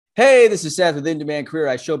Hey, this is Seth with In Demand Career.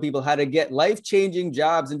 I show people how to get life-changing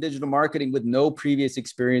jobs in digital marketing with no previous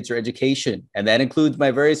experience or education. And that includes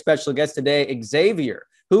my very special guest today, Xavier,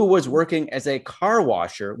 who was working as a car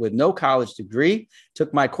washer with no college degree,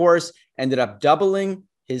 took my course, ended up doubling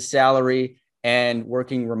his salary and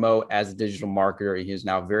working remote as a digital marketer. He is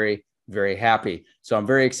now very, very happy. So I'm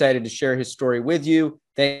very excited to share his story with you.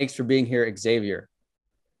 Thanks for being here, Xavier.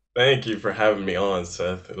 Thank you for having me on,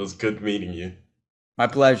 Seth. It was good meeting you. My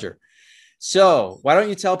pleasure. So, why don't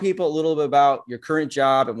you tell people a little bit about your current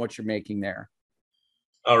job and what you're making there?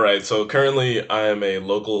 All right, so currently I am a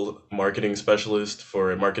local marketing specialist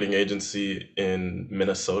for a marketing agency in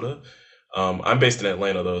Minnesota. I'm based in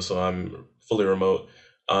Atlanta though, so I'm fully remote.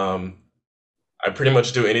 Um, I pretty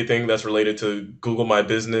much do anything that's related to Google My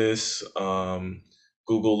Business,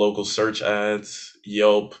 Google local search ads,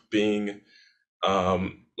 Yelp, Bing,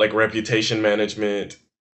 like reputation management.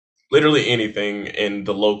 Literally anything in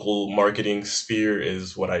the local marketing sphere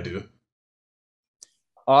is what I do.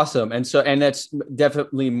 Awesome. And that's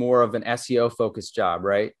definitely more of an SEO focused job,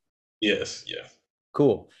 right? Yes, yeah.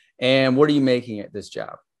 Cool. And what are you making at this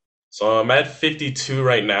job? So I'm at 52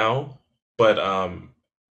 right now, but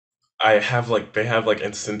I have like they have like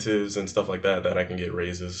incentives and stuff like that that I can get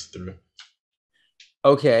raises through.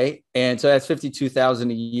 Okay. And so that's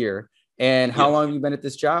 52,000 a year. And how Yeah. long have you been at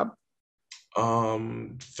this job?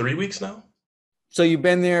 3 weeks now. So you've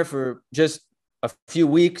been there for just a few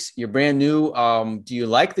weeks. You're brand new. Do you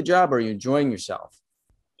like the job? Or are you enjoying yourself?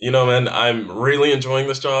 Man, I'm really enjoying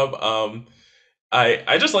this job.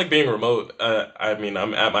 I just like being remote. I mean,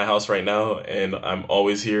 I'm at my house right now, and I'm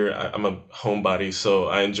always here. I'm a homebody, so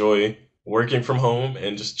I enjoy working from home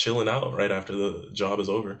and just chilling out right after the job is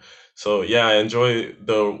over. So yeah, I enjoy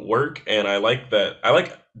the work, and I like that. I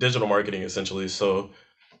like digital marketing essentially. So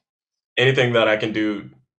anything that I can do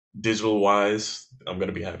digital wise, I'm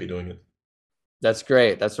gonna be happy doing it. That's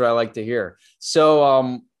great. That's what I like to hear.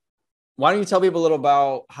 So, why don't you tell people a little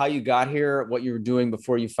about how you got here, what you were doing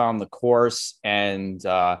before you found the course, and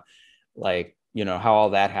how all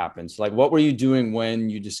that happened. So, like, what were you doing when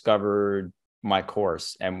you discovered my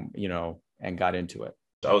course and got into it?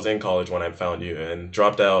 I was in college when I found you and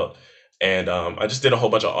dropped out. And I just did a whole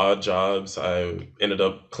bunch of odd jobs. I ended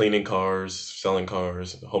up cleaning cars, selling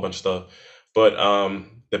cars, a whole bunch of stuff. But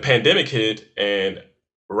the pandemic hit, and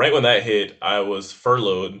right when that hit, I was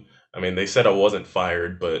furloughed. I mean, they said I wasn't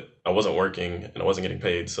fired, but I wasn't working and I wasn't getting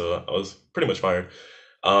paid, so I was pretty much fired.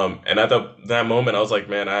 And at that moment, I was like,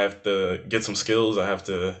 man, I have to get some skills. I have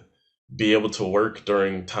to be able to work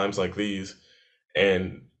during times like these.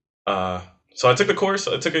 And uh, so I took the course.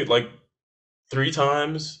 I took it like 3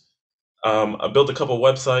 times. I built a couple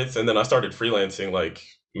websites, and then I started freelancing like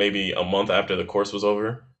maybe a month after the course was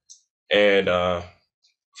over. And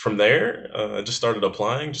from there, I just started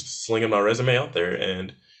applying, just slinging my resume out there,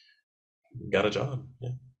 and got a job.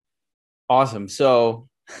 Yeah. Awesome. So,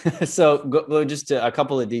 go just to a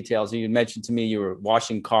couple of details. You mentioned to me you were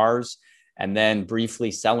washing cars and then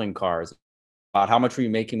briefly selling cars. About how much were you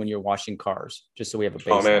making when you were washing cars? Just so we have a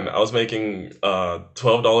Oh man, baseline. I was making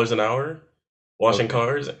 $12 an hour washing Okay.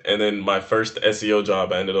 cars, and then my first SEO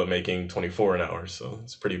job, I ended up making 24 an hour. So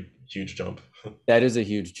it's a pretty huge jump. That is a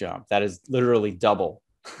huge jump. That is literally double.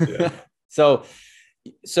 Yeah. so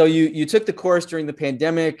so you took the course during the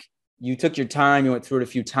pandemic. You took your time. You went through it a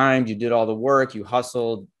few times. You did all the work. You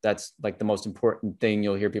hustled. That's like the most important thing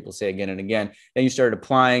you'll hear people say again and again. Then you started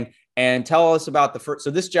applying. And tell us about the first.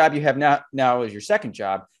 So this job you have now is your second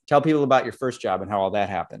job. Tell people about your first job and how all that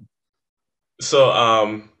happened. So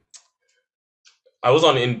I was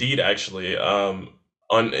on Indeed actually.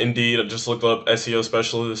 On Indeed, I just looked up SEO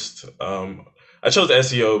specialist. I chose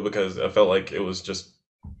SEO because I felt like it was just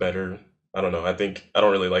better. I don't know. I think I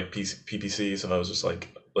don't really like PPC, so I was just like,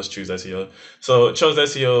 let's choose SEO. So chose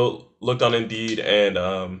SEO, looked on Indeed, and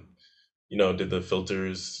did the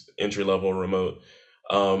filters, entry level, remote.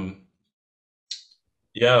 Um,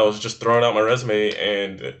 yeah, I was just throwing out my resume,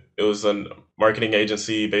 and it was a marketing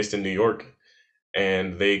agency based in New York,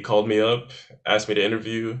 and they called me up, asked me to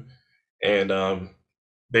interview, and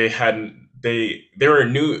they were a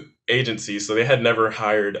new agency, so they had never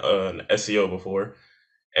hired an SEO before,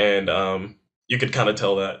 and you could kind of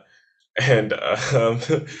tell that. And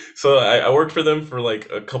so I worked for them for like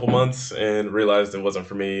a couple months and realized it wasn't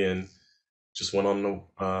for me, and just went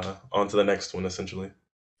on to the next one essentially.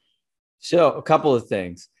 So a couple of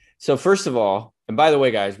things. So first of all, and by the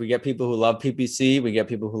way, guys, we get people who love PPC, we get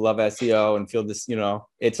people who love SEO and feel this,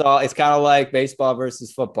 it's kind of like baseball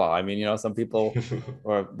versus football. I mean, some people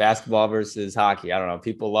or basketball versus hockey. I don't know.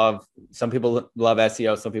 Some people love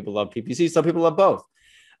SEO, some people love PPC, some people love both.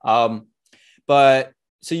 Um, but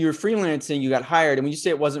so you were freelancing, you got hired, and when you say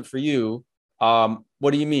it wasn't for you,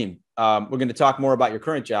 what do you mean? We're going to talk more about your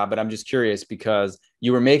current job, but I'm just curious because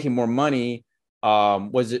you were making more money.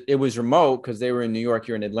 Was it? It was remote because they were in New York,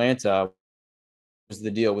 you're in Atlanta. What was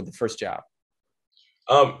the deal with the first job?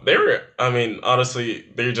 They were, I mean, honestly,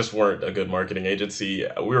 they just weren't a good marketing agency.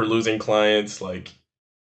 We were losing clients like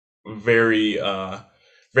very,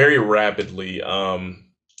 very rapidly.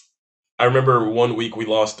 I remember one week we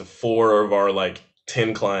lost four of our like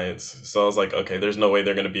 10 clients. So I was like, okay, there's no way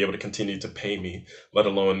they're going to be able to continue to pay me, let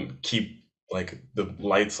alone keep like the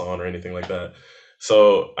lights on or anything like that.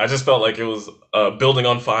 So I just felt like it was a building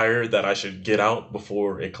on fire that I should get out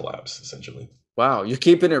before it collapsed, essentially. Wow, you're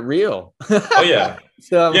keeping it real. Oh yeah.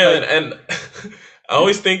 So I'm Yeah, like, and I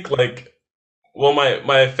always think like, well,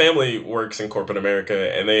 my family works in corporate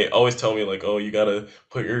America, and they always tell me like, oh, you gotta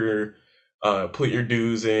put your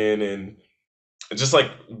dues in, and just like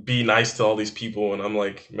be nice to all these people. And I'm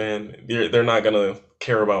like, man, they're not gonna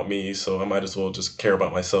care about me, so I might as well just care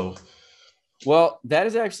about myself. well, that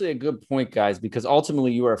is actually a good point, guys, because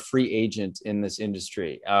ultimately you are a free agent in this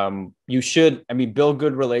industry. You should, I mean, build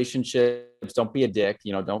good relationships. Don't be a dick.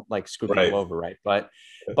 You know, don't like screw people Right. over, right?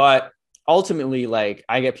 But ultimately, like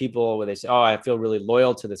I get people where they say, "Oh, I feel really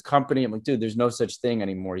loyal to this company." I'm like, dude, there's no such thing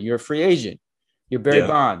anymore. You're a free agent. You're Barry Yeah.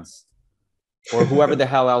 Bonds or whoever the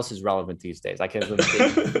hell else is relevant these days. I can't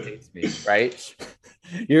remember dates me, right?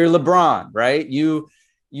 You're LeBron, right?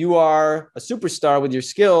 You are a superstar with your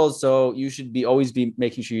skills, so you should be always be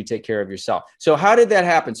making sure you take care of yourself. So how did that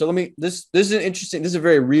happen? So let me this is an interesting, this is a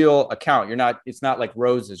very real account. You're not, it's not like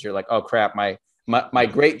roses. You're like, oh crap, my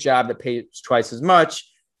great job that pays twice as much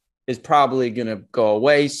is probably gonna go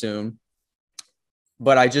away soon.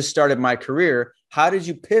 But I just started my career. How did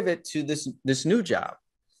you pivot to this new job?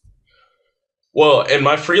 Well, in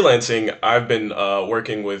my freelancing, I've been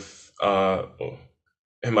working with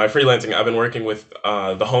in my freelancing, I've been working with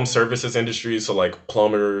the home services industry, so like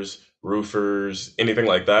plumbers, roofers, anything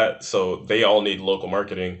like that. So they all need local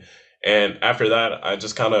marketing. And after that, I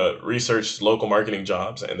just kind of researched local marketing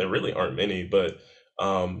jobs, and there really aren't many, but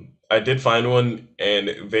I did find one,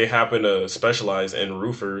 and they happen to specialize in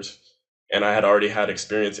roofers. And I had already had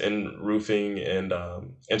experience in roofing and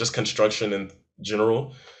just construction in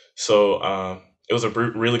general. So it was a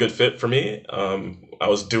really good fit for me. I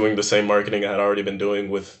was doing the same marketing I had already been doing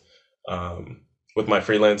with my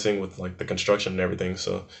freelancing, with like the construction and everything.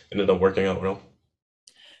 So it ended up working out well.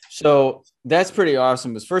 So that's pretty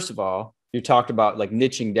awesome. Because first of all, you talked about like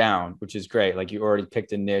niching down, which is great. Like you already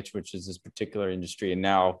picked a niche, which is this particular industry. And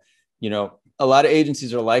now, a lot of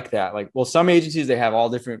agencies are like that. Like, well, some agencies, they have all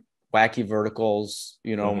different wacky verticals.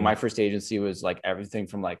 My Hmm. first agency was like everything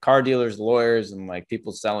from like car dealers, lawyers, and like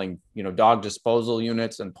people selling, dog disposal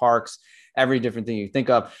units and parks, every different thing you think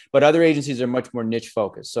of. But other agencies are much more niche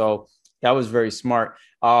focused. So that was very smart.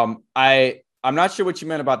 I'm not sure what you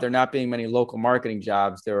meant about there not being many local marketing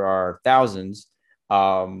jobs. There are thousands,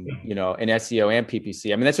 in SEO and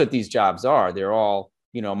PPC. I mean, that's what these jobs are. They're all,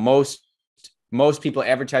 most people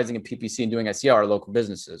advertising in PPC and doing SEO are local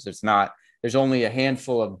businesses. It's not, there's only a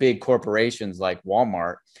handful of big corporations like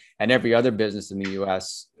Walmart, and every other business in the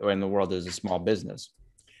US or in the world is a small business.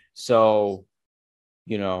 So,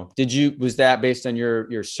 was that based on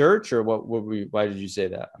your search, or why did you say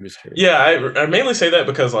that? I'm just curious. Yeah, I mainly say that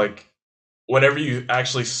because like whenever you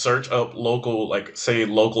actually search up local, like say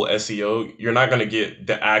local SEO, you're not going to get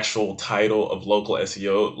the actual title of local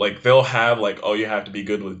SEO. Like they'll have like, oh, you have to be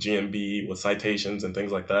good with GMB, with citations and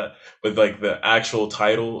things like that. But like the actual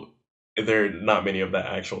title, there are not many of that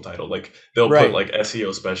actual title. Like they'll put Right. like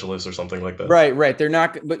SEO specialist or something like that. Right. They're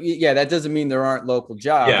not, but yeah, that doesn't mean there aren't local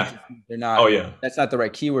jobs. It Yeah. just means they're Oh not, yeah. that's not the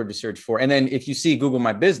right keyword to search for. And then if you see Google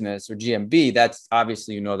My Business or GMB, that's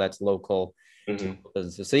obviously, that's local to Hmm. local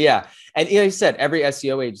businesses. So yeah. And like I said, every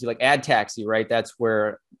SEO agency, like Ad Taxi, right? That's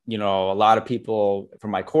where, a lot of people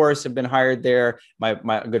from my course have been hired there. My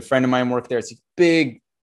good friend of mine worked there. It's a big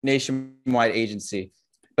nationwide agency,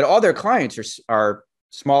 but all their clients are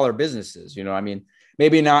smaller businesses, I mean,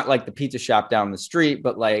 maybe not like the pizza shop down the street,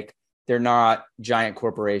 but like, they're not giant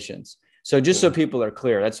corporations. So just so Hmm. people are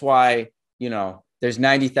clear, that's why, there's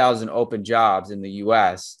 90,000 open jobs in the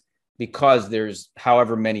US, because there's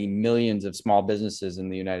however many millions of small businesses in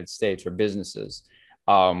the United States, or businesses,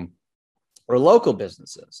 um, or local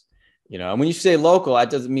businesses. And when you say local, that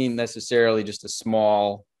doesn't mean necessarily just a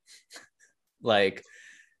small, like,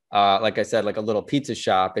 like I said, like a little pizza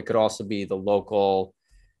shop. It could also be the local,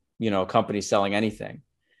 company selling anything,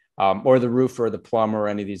 or the roofer, or the plumber, or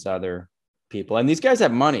any of these other people. And these guys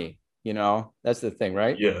have money, that's the thing,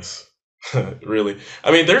 right? Yes. Really.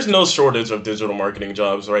 I mean, there's no shortage of digital marketing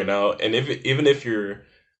jobs right now. And if even if you're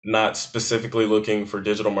not specifically looking for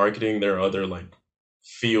digital marketing, there are other like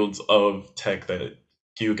fields of tech that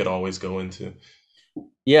you could always go into.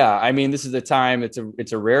 Yeah, I mean, this is a time. It's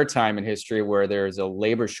a rare time in history where there's a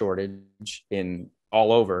labor shortage in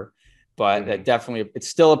all over, but that Hmm. definitely it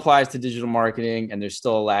still applies to digital marketing, and there's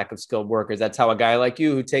still a lack of skilled workers. That's how a guy like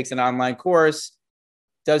you who takes an online course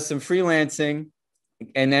does some freelancing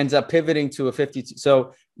and ends up pivoting to a 52.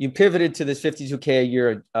 So you pivoted to this 52K a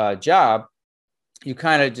year job. You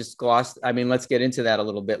kind of just glossed. I mean, let's get into that a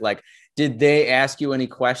little bit. Like, did they ask you any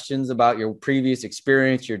questions about your previous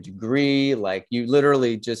experience, your degree? Like, you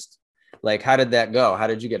literally just like, how did that go? How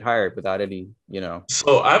did you get hired without any, you know?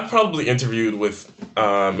 So I've probably interviewed with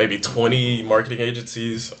maybe 20 marketing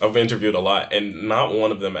agencies. I've interviewed a lot, and not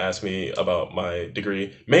one of them asked me about my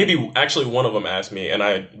degree. Maybe actually one of them asked me, and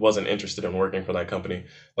I wasn't interested in working for that company.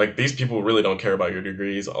 Like these people really don't care about your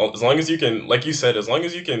degrees. As long as you can, like you said, as long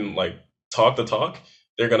as you can like talk the talk,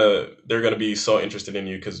 they're gonna be so interested in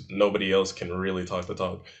you because nobody else can really talk the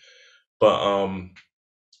talk. But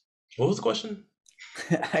what was the question?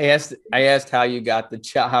 I asked how you got the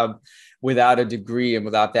job without a degree and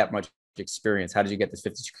without that much experience. How did you get this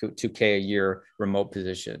 52K a year remote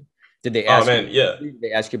position? Did they Oh ask you? man, yeah. Did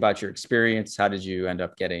they ask you about your experience? How did you end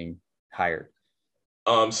up getting hired?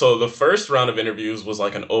 So the first round of interviews was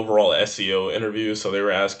like an overall SEO interview. So they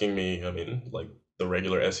were asking me, I mean, like the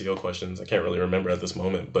regular SEO questions. I can't really remember at this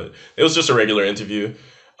moment, but it was just a regular interview.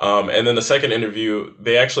 And then the second interview,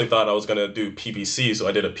 they actually thought I was gonna do PPC, so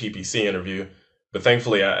I did a PPC interview. But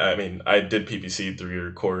thankfully, I mean, I did PPC through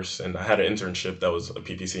your course, and I had an internship that was a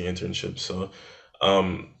PPC internship. So,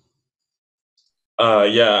 um,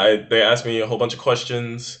 yeah, they asked me a whole bunch of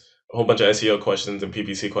questions, a whole bunch of SEO questions and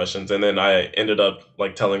PPC questions, and then I ended up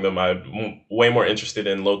like telling them way more interested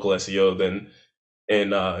in local SEO than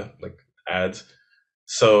in like ads.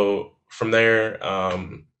 So from there,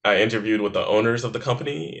 I interviewed with the owners of the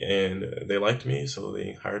company, and they liked me, so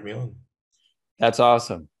they hired me on. That's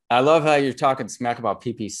awesome. I love how you're talking smack about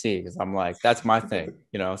PPC because I'm like, that's my thing,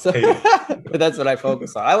 you know. So Hey, that's what I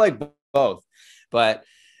focus on. I like both, but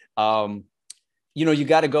um, you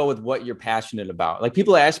got to go with what you're passionate about. Like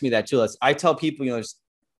people ask me that too. I tell people,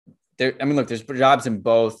 I mean, look, there's jobs in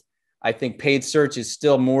both. I think paid search is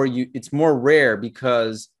still it's more rare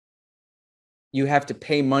because you have to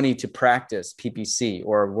pay money to practice PPC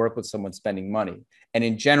or work with someone spending money. And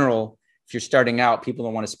in general, if you're starting out, people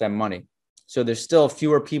don't want to spend money. So there's still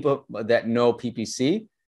fewer people that know PPC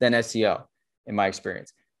than SEO, in my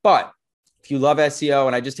experience. But if you love SEO,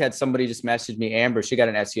 and I just had somebody just message me, Amber, she got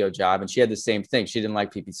an SEO job and she had the same thing. She didn't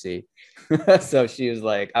like PPC. So she was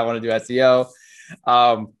like, I want to do SEO.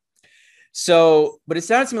 Um, but it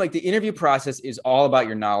sounds to me like the interview process is all about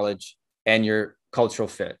your knowledge and your cultural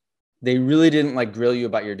fit. They really didn't like grill you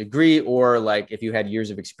about your degree or like if you had years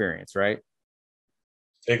of experience, right?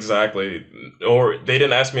 exactly. Or they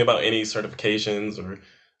didn't ask me about any certifications or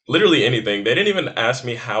literally anything. They didn't even ask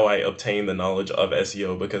me how I obtained the knowledge of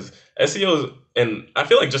SEO because SEO and I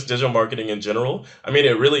feel like just digital marketing in general, I mean,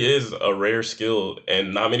 it really is a rare skill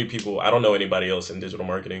and not many people, I don't know anybody else in digital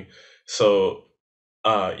marketing. So,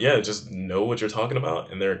 yeah, just know what you're talking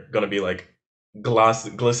about and they're going to be like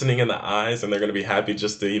glistening in the eyes and they're going to be happy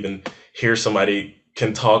just to even hear somebody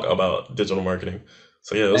can talk about digital marketing.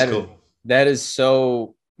 So, yeah, it was That is cool. that is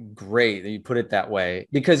so great that you put it that way.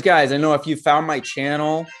 Because guys, I know if you found my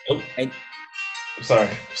channel Oh, and sorry,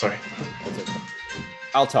 sorry. that's okay.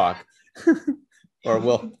 I'll talk. Or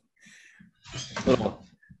we'll little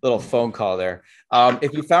little phone call there.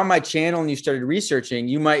 If you found my channel and you started researching,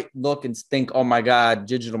 you might look and think, "Oh my God,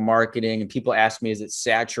 digital marketing!" And people ask me, "Is it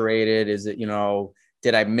saturated? Is it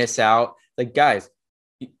did I miss out?" Like, guys,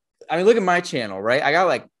 I mean, look at my channel, right? I got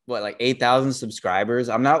like what, like 8,000 subscribers.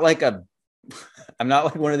 I'm not like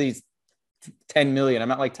one of these 10 million. I'm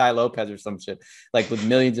not like Ty Lopez or some shit, like with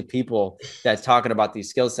millions of people that's talking about these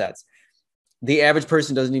skill sets. The average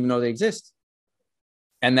person doesn't even know they exist.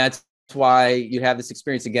 And that's why you have this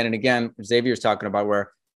experience again and again. Xavier's talking about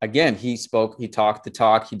where, again, he talked the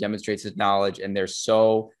talk, he demonstrates his knowledge, and they're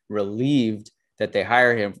so relieved that they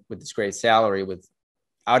hire him with this great salary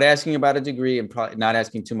without asking about a degree and probably not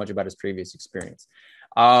asking too much about his previous experience.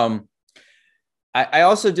 Um, I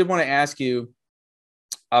also did want to ask you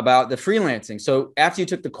about the freelancing. So after you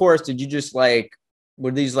took the course, did you just like,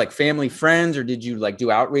 were these like family friends or did you like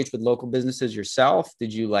do outreach with local businesses yourself?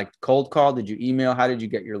 Did you like cold call? Did you email? How did you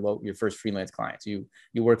get your first freelance clients? You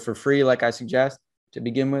work for free, like I suggest to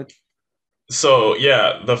begin with? So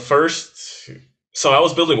yeah, so I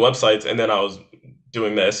was building websites and then I was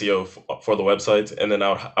doing the SEO for the websites and then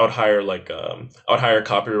I would hire like I would hire a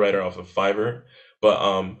copywriter off of Fiverr, but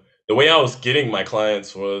the way I was getting my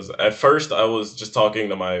clients was at first I was just talking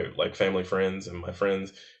to my like family friends and my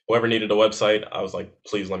friends. Whoever needed a website, I was like,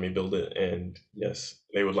 please let me build it. And yes,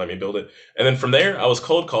 they would let me build it. And then from there, I was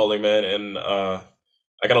cold calling, man, and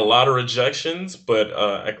I got a lot of rejections, but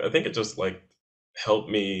I think it just like helped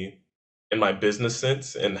me in my business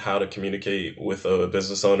sense and how to communicate with a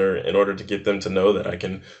business owner in order to get them to know that I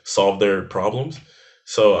can solve their problems.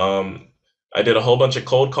 So I did a whole bunch of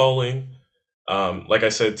cold calling, like I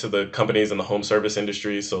said, to the companies in the home service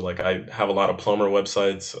industry. So like I have a lot of plumber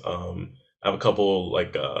websites. I have a couple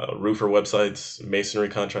like roofer websites, masonry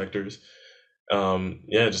contractors.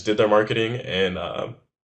 Yeah, just did their marketing and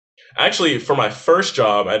actually, for my first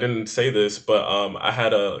job, I didn't say this, but I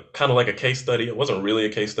had a kind of like a case study. It wasn't really a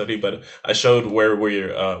case study, but I showed where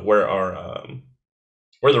our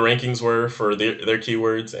where the rankings were for their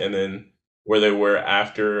keywords, and then where they were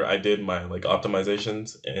after I did my like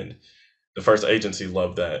optimizations. And the first agency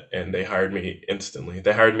loved that, and they hired me instantly.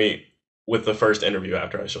 They hired me with the first interview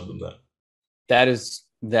after I showed them that.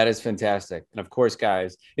 That is fantastic. And of course,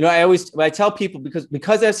 guys, I tell people because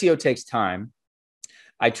SEO takes time.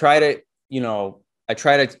 I try to, I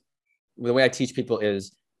try to, the way I teach people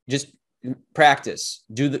is just practice,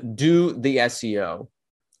 do the SEO,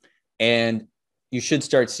 and you should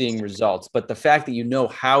start seeing results. But the fact that you know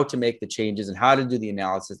how to make the changes and how to do the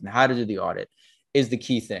analysis and how to do the audit is the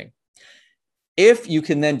key thing. If you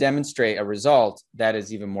can then demonstrate a result, that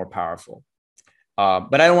is even more powerful.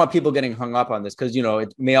 But I don't want people getting hung up on this because,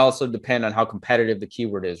 it may also depend on how competitive the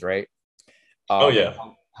keyword is, right? Oh yeah.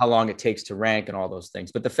 How long it takes to rank and all those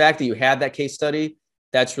things. But the fact that you had that case study,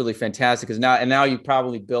 that's really fantastic because now you've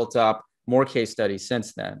probably built up more case studies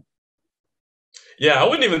since then. Yeah, I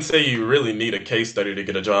wouldn't even say you really need a case study to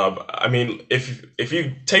get a job. I mean, if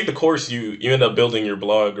you take the course, you end up building your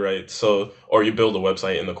blog, right? So, or you build a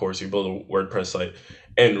website in the course, you build a WordPress site.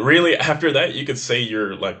 And really after that, you could say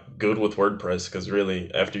you're like good with WordPress because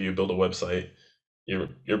really after you build a website, you're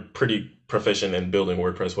pretty proficient in building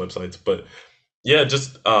WordPress websites. But yeah,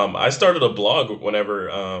 just I started a blog whenever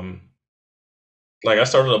like I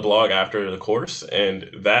started a blog after the course, and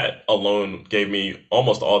that alone gave me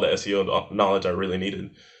almost all the SEO knowledge I really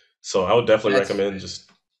needed. So I would definitely That's recommend just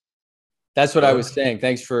That's what I uh, was saying.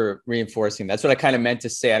 Thanks for reinforcing. That's what I kind of meant to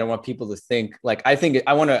say. I don't want people to think like I think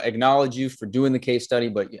I want to acknowledge you for doing the case study,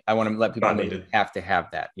 but I want to let people not know you needed. have to have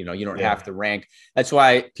that. You don't Yeah. have to rank. That's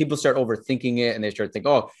why people start overthinking it and they start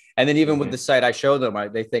thinking, oh, and then even with Hmm. the site I show them,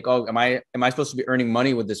 they think, oh, am I supposed to be earning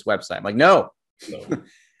money with this website? I'm like, no, No.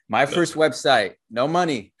 my No. first website, no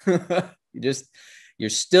money. You're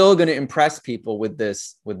still going to impress people with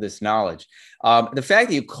this knowledge. The fact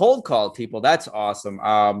that you cold called people, that's awesome.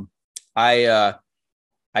 I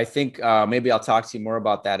I think maybe I'll talk to you more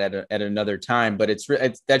about that at another time. But it's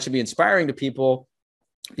that should be inspiring to people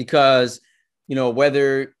because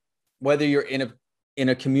whether you're in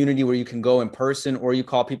a community where you can go in person or you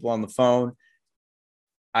call people on the phone,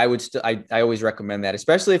 I always recommend that,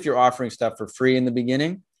 especially if you're offering stuff for free in the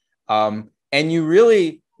beginning. And you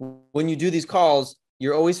really, when you do these calls,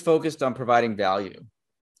 you're always focused on providing value,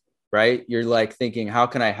 right? You're like thinking, how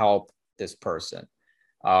can I help this person?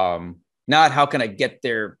 Not how can I get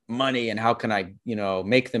their money and how can I,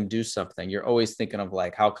 make them do something. You're always thinking of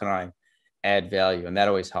like, how can I add value? And that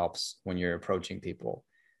always helps when you're approaching people.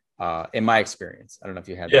 In my experience, I don't know if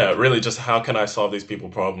you had that. Yeah, really, just how can I solve these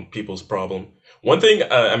people's problem? One thing,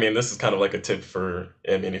 I mean, this is kind of like a tip for,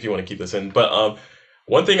 I mean, if you want to keep this in, but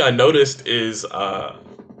one thing I noticed is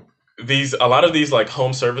these a lot of these like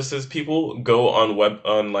home services people go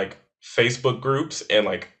on like Facebook groups and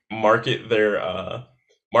like market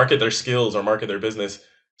their skills or market their business.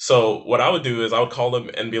 So what I would do is I would call them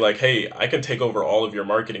and be like, "Hey, I can take over all of your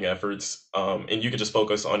marketing efforts, and you can just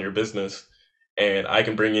focus on your business, and I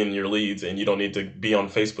can bring in your leads, and you don't need to be on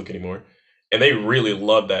Facebook anymore." And they really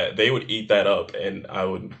loved that. They would eat that up, and I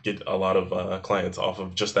would get a lot of clients off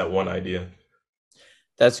of just that one idea.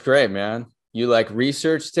 That's great, man. You like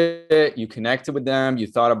researched it, you connected with them, you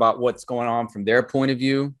thought about what's going on from their point of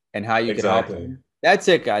view and how you could help Exactly. them. That's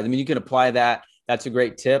it, guys. I mean, you can apply that. That's a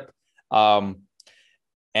great tip. Um,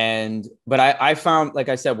 but I found, like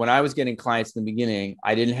I said, when I was getting clients in the beginning,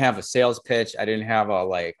 I didn't have a sales pitch. I didn't have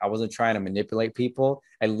I wasn't trying to manipulate people.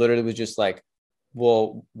 I literally was just like,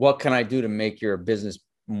 well, what can I do to make your business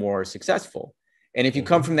more successful? And if you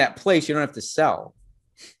come Hmm. from that place, you don't have to sell,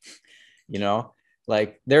 you know,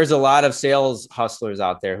 like there's a lot of sales hustlers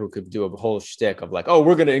out there who could do a whole shtick of like, oh,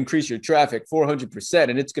 we're going to increase your traffic 400%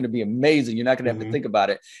 and it's going to be amazing. You're not going to have to think Hmm. about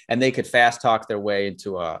it. And they could fast talk their way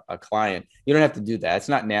into a client. You don't have to do that. It's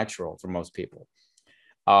not natural for most people.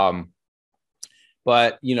 Um,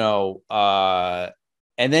 but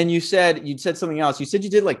And then you said something else. You said you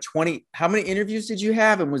did like 20. How many interviews did you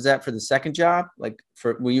have? And was that for the second job? Like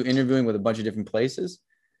were you interviewing with a bunch of different places?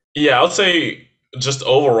 Yeah, I would say just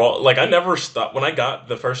overall, like I never stopped when I got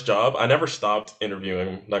the first job. I never stopped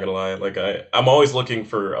interviewing. Not gonna lie, like I'm always looking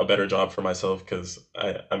for a better job for myself because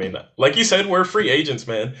I mean, like you said, we're free agents,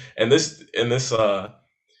 man. And in this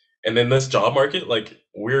job market, like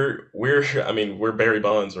we're I mean, we're Barry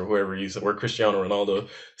Bonds or whoever you said, we're Cristiano Ronaldo,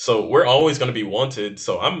 so we're always gonna be wanted.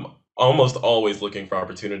 So I'm almost always looking for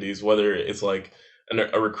opportunities, whether it's like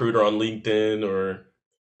a recruiter on LinkedIn or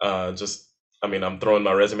just, I mean, I'm throwing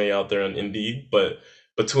my resume out there on Indeed, but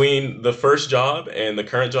between the first job and the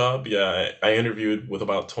current job, yeah, I interviewed with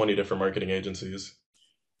about 20 different marketing agencies.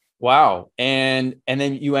 Wow. And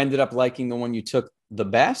then you ended up liking the one you took the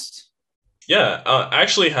best? Yeah, I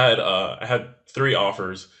actually I had three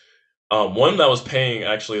offers. One that was paying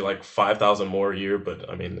actually like 5,000 more a year, but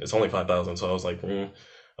I mean, it's only 5,000, so I was like, I'm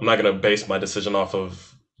not gonna base my decision off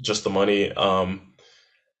of just the money.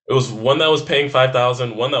 It was one that was paying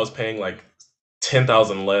 5,000, one that was paying like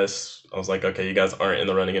 10,000 less. I was like, okay, you guys aren't in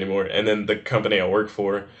the running anymore. And then the company I work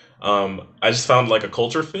for, I just found like a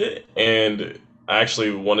culture fit, and I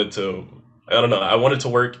actually wanted to. I don't know. I wanted to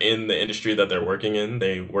work in the industry that they're working in.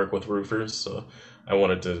 They work with roofers, so I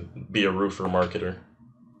wanted to be a roofer marketer.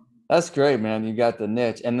 That's great, man. You got the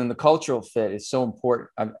niche, and then the cultural fit is so important.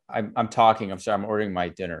 I'm talking. I'm sorry. I'm ordering my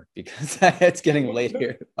dinner because it's getting late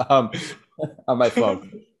here on my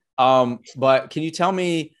phone. But can you tell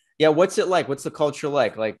me, yeah, what's it like? What's the culture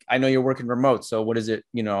like? Like, I know you're working remote, so what is it?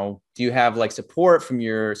 Do you have like support from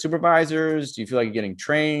your supervisors? Do you feel like you're getting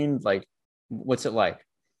trained? Like, what's it like?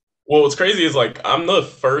 Well, what's crazy is like I'm the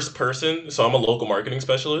first person, so I'm a local marketing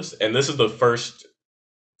specialist, and this is the first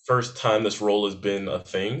time this role has been a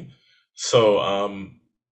thing. So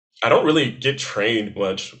I don't really get trained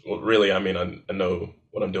much. Well, really, I mean, I know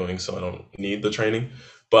what I'm doing, so I don't need the training.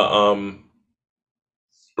 But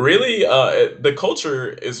really, the culture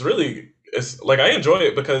is really it's like I enjoy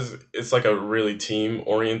it because it's like a really team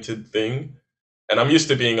oriented thing, and I'm used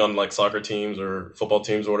to being on like soccer teams or football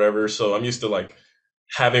teams or whatever. So I'm used to like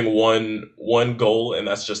having one goal, and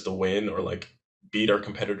that's just to win or like beat our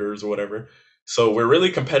competitors or whatever. So we're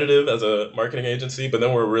really competitive as a marketing agency, but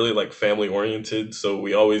then we're really like family oriented. So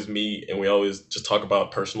we always meet and we always just talk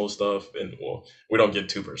about personal stuff, and well, we don't get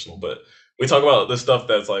too personal, but we talk about the stuff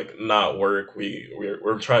that's like not work. We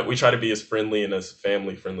try to be as friendly and as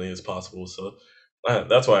family friendly as possible. So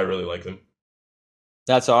that's why I really like them.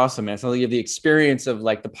 That's awesome, man. So you have the experience of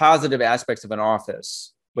like the positive aspects of an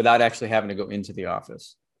office without actually having to go into the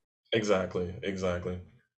office. Exactly, exactly.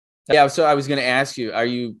 Yeah, so I was going to ask you, are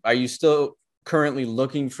you still currently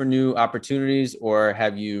looking for new opportunities, or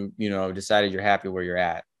have decided you're happy where you're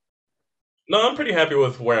at? No, I'm pretty happy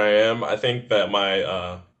with where I am. I think they're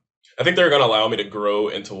gonna allow me to grow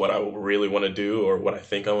into what I really want to do or what I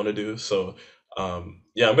think I want to do. So,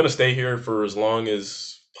 yeah, I'm gonna stay here for as long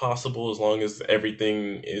as possible, as long as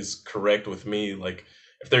everything is correct with me. Like,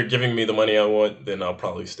 if they're giving me the money I want, then I'll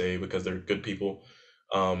probably stay because they're good people.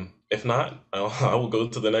 If not, I will go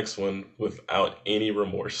to the next one without any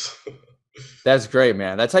remorse. That's great,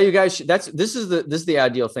 man. That's how you guys this is the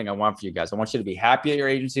ideal thing I want for you guys. I want you to be happy at your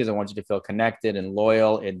agencies. I want you to feel connected and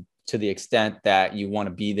loyal and to the extent that you want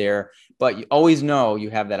to be there, but you always know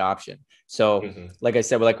you have that option. So, Hmm. like I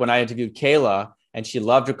said, like when I interviewed Kayla and she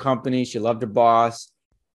loved her company, she loved her boss,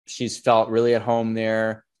 she's felt really at home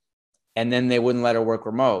there. And then they wouldn't let her work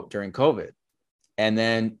remote during COVID. And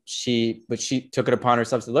then she took it upon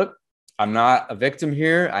herself to look, I'm not a victim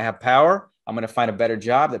here. I have power. I'm going to find a better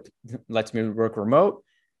job that lets me work remote.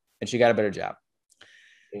 And she got a better job.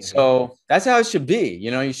 Hmm. So that's how it should be.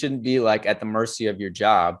 You shouldn't be like at the mercy of your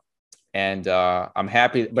job. And I'm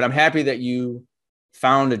happy that you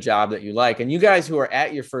found a job that you like. And you guys who are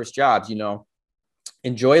at your first jobs,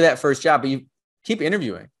 enjoy that first job, but you keep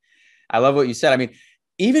interviewing. I love what you said. I mean,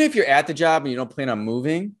 even if you're at the job and you don't plan on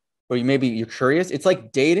moving, or maybe you're curious, it's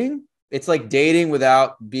like dating. It's like dating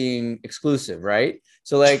without being exclusive, right?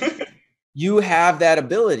 So like you have that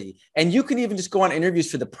ability, and you can even just go on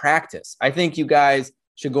interviews for the practice. I think you guys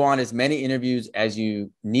should go on as many interviews as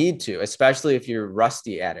you need to, especially if you're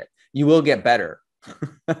rusty at it. You will get better.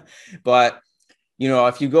 But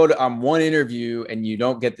if you go to one interview and you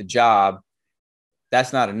don't get the job,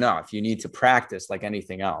 that's not enough. You need to practice like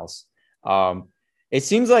anything else. Um, it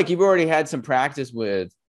seems like you've already had some practice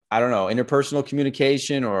with, I don't know, interpersonal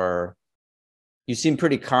communication, or you seem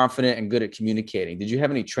pretty confident and good at communicating. Did you have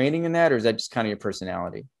any training in that, or is that just kind of your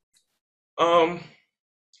personality? Um,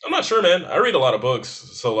 I'm not sure, man. I read a lot of books,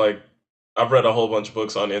 so like I've read a whole bunch of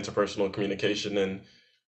books on interpersonal communication, and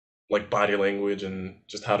like body language and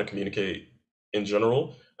just how to communicate in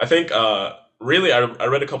general. I think really I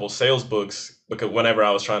read a couple sales books because whenever I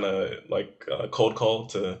was trying to like cold call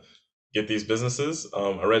to get these businesses,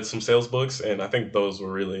 I read some sales books and I think those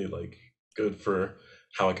were really like good for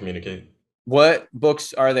how I communicate. What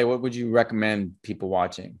books are they? What would you recommend people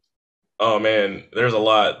watching? Oh man, there's a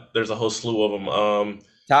lot. There's a whole slew of them.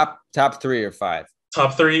 Top three or five.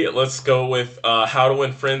 Top three. Let's go with How to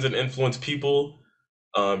Win Friends and Influence People.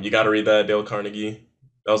 You got to read that, Dale Carnegie.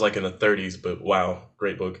 That was like in the 30s, but wow,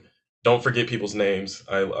 great book. Don't Forget People's Names.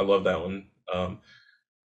 I love that one.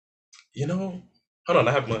 You know, hold on,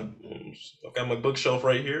 I've got my bookshelf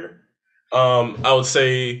right here. I would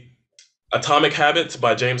say Atomic Habits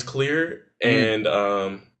by James Clear, Mm. and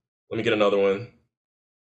let me get another one.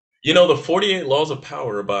 You know, the 48 Laws of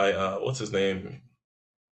Power by what's his name?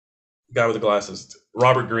 Guy with the glasses,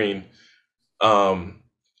 Robert Greene. Um,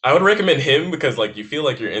 I would recommend him because like you feel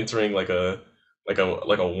like you're entering like a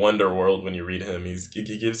wonder world when you read him.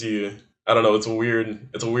 He gives you, I don't know, it's a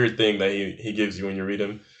weird thing that he gives you when you read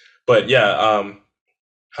him. But yeah,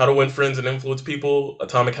 How to Win Friends and Influence People,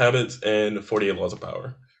 Atomic Habits, and 48 Laws of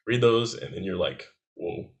Power. Read those, and then you're like,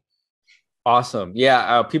 whoa. Awesome.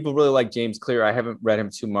 Yeah, people really like James Clear. I haven't read him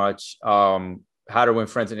too much. How to Win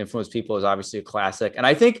Friends and Influence People is obviously a classic, and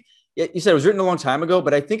I think you said it was written a long time ago,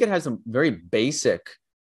 but I think it has some very basic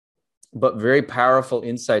but very powerful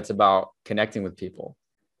insights about connecting with people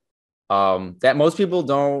that most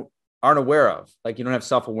people aren't aware of. Like you don't have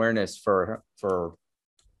self awareness for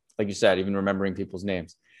like you said, even remembering people's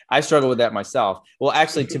names. I struggle with that myself. Well,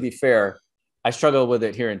 actually, to be fair, I struggle with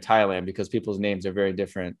it here in Thailand because people's names are very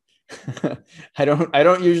different. I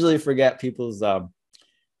don't usually forget people's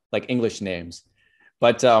like English names,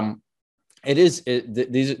 but that's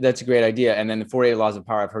a great idea. And then the 48 Laws of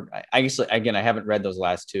Power, I've heard. I actually, again, I haven't read those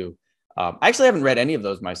last two. I actually haven't read any of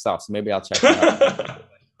those myself, so maybe I'll check them out.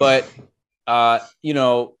 But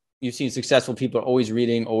you've seen successful people always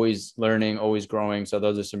reading, always learning, always growing. So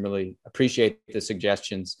those are some really appreciate the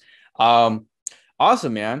suggestions. Um,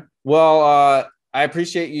 awesome, man. Well, I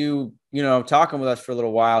appreciate you, talking with us for a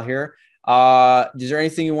little while here. Is there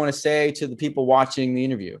anything you want to say to the people watching the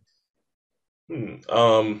interview? Hmm,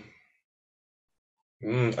 Um,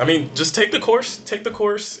 I mean, just take the course. Take the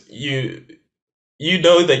course. You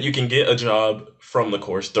know that you can get a job from the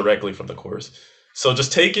course directly from the course. So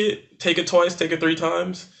just take it twice, take it three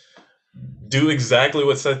times, do exactly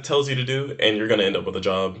what Seth tells you to do, and you're gonna end up with a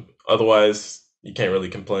job. Otherwise, you can't really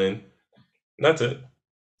complain. And that's it.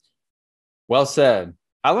 Well said.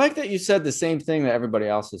 I like that you said the same thing that everybody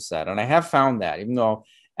else has said. And I have found that, even though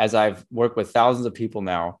as I've worked with thousands of people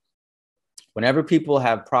now, whenever people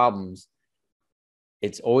have problems,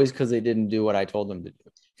 it's always because they didn't do what I told them to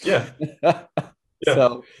Yeah, do. yeah.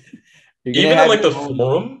 So you're gonna Even in have like your the moments.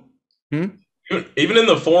 forum, Hmm? even in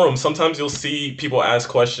the forum, sometimes you'll see people ask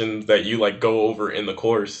questions that you like go over in the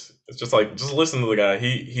course. It's just like just listen to the guy.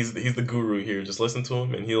 He's the guru here. Just listen to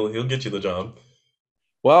him, and he'll get you the job.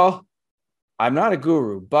 Well, I'm not a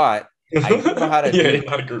guru, but I do know how to Yeah, do you're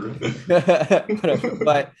not a guru.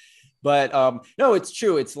 but no, it's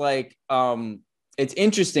true. It's like it's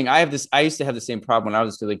interesting. I used to have the same problem when I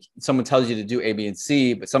was like someone tells you to do A, B, and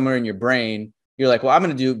C, but somewhere in your brain, you're like, well, I'm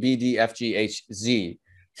gonna do B, D, F, G, H, Z.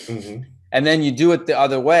 Hmm. And then you do it the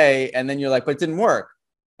other way, and then you're like, but it didn't work.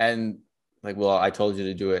 And like, well, I told you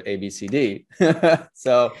to do it A, B, C, D.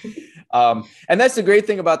 So and that's the great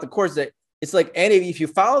thing about the course, that it's like, and if you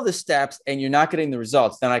follow the steps and you're not getting the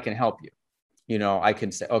results, then I can help you. I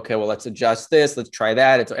can say, okay, well, let's adjust this, let's try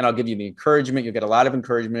that. And I'll give you the encouragement. You'll get a lot of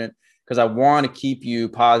encouragement because I want to keep you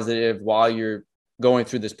positive while you're going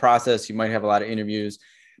through this process. You might have a lot of interviews,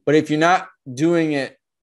 but if you're not doing it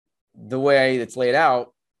the way it's laid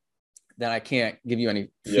out, then I can't give you any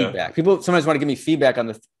Yeah. feedback. People sometimes want to give me feedback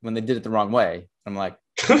on when they did it the wrong way. I'm like,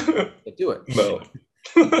 do it. No.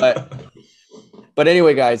 but but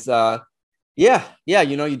anyway, guys, yeah,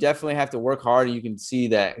 you definitely have to work hard, and you can see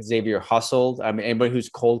that Xavier hustled. I mean, anybody who's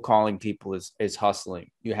cold calling people is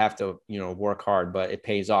hustling. You have to, work hard, but it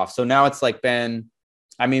pays off. So now it's like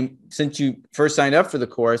I mean, since you first signed up for the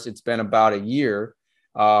course, it's been about a year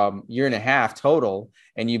and a half total,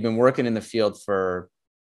 and you've been working in the field for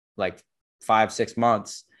like 5-6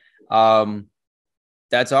 months.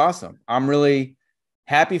 That's awesome. I'm really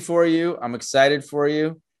happy for you. I'm excited for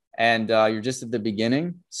you. And you're just at the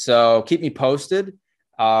beginning. So keep me posted,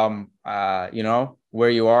 where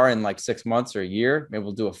you are in like 6 months or a year. Maybe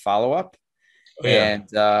we'll do a follow up. Oh yeah.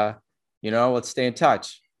 And, let's stay in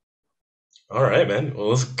touch. All right, man.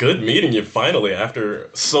 Well, it's good meeting you finally after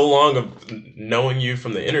so long of knowing you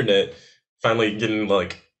from the internet. Finally getting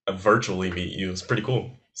like a virtually meet you. It's pretty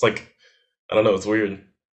cool. It's like, I don't know, it's weird.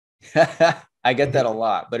 I get that a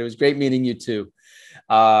lot, but it was great meeting you too.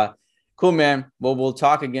 Uh, cool, man. Well, we'll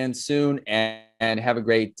talk again soon, and have a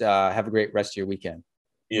great rest of your weekend.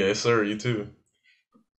 Yeah, sir, you too.